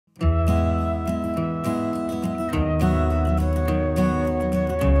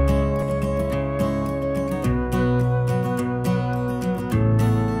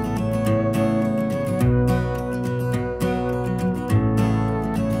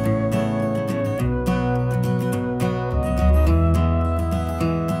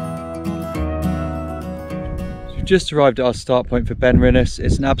just arrived at our start point for Ben Rinnes.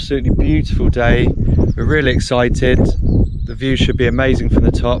 It's an absolutely beautiful day. We're really excited. The view should be amazing from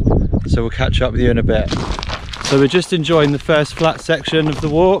the top, so we'll catch up with you in a bit. So we're just enjoying the first flat section of the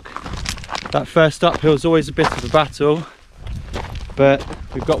walk. That first uphill is always a bit of a battle, but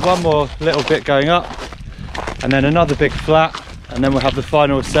we've got one more little bit going up and then another big flat, and then we'll have the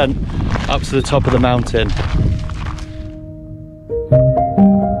final ascent up to the top of the mountain.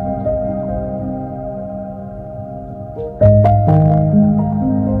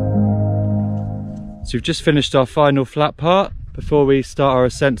 So we've just finished our final flat part before we start our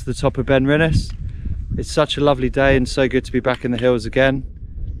ascent to the top of Ben Rinnes. It's such a lovely day and so good to be back in the hills again.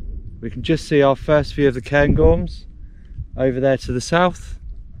 We can just see our first view of the Cairngorms over there to the south.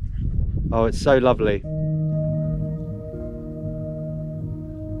 Oh, it's so lovely.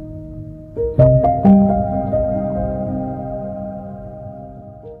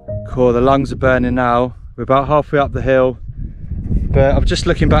 Cool, the lungs are burning now. We're about halfway up the hill, but I'm just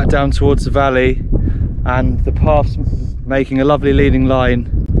looking back down towards the valley and the path's making a lovely leading line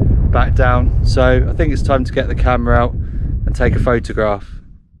back down. So I think it's time to get the camera out and take a photograph.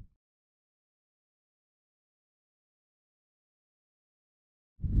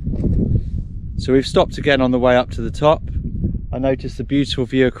 So we've stopped again on the way up to the top. I noticed a beautiful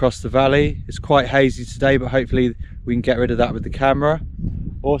view across the valley. It's quite hazy today, but hopefully we can get rid of that with the camera.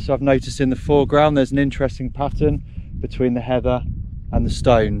 Also, I've noticed in the foreground there's an interesting pattern between the heather and the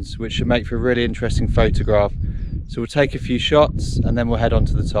stones, which should make for a really interesting photograph. So we'll take a few shots and then we'll head on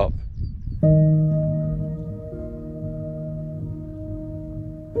to the top.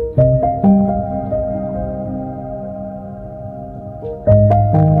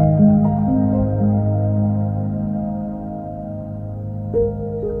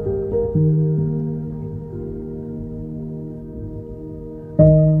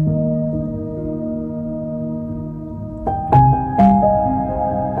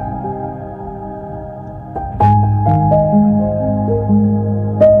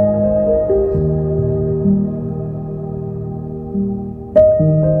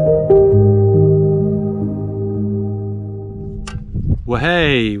 Well,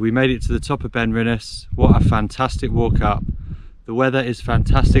 hey, we made it to the top of Ben Rinnes. What a fantastic walk up. The weather is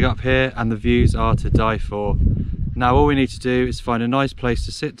fantastic up here and the views are to die for. Now all we need to do is find a nice place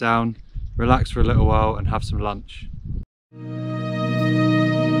to sit down, relax for a little while and have some lunch.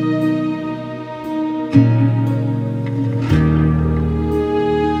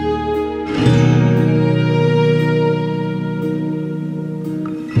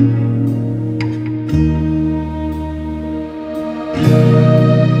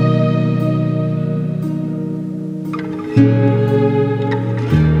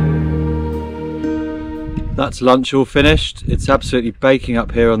 That's lunch all finished. It's absolutely baking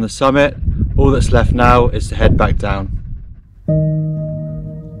up here on the summit. All that's left now is to head back down.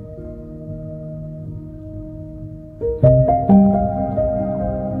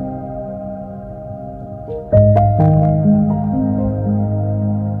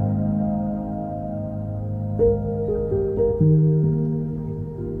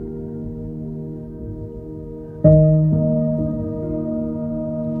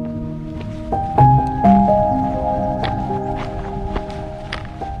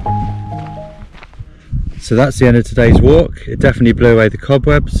 So that's the end of today's walk. It definitely blew away the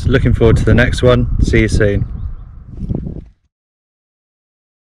cobwebs. Looking forward to the next one. See you soon.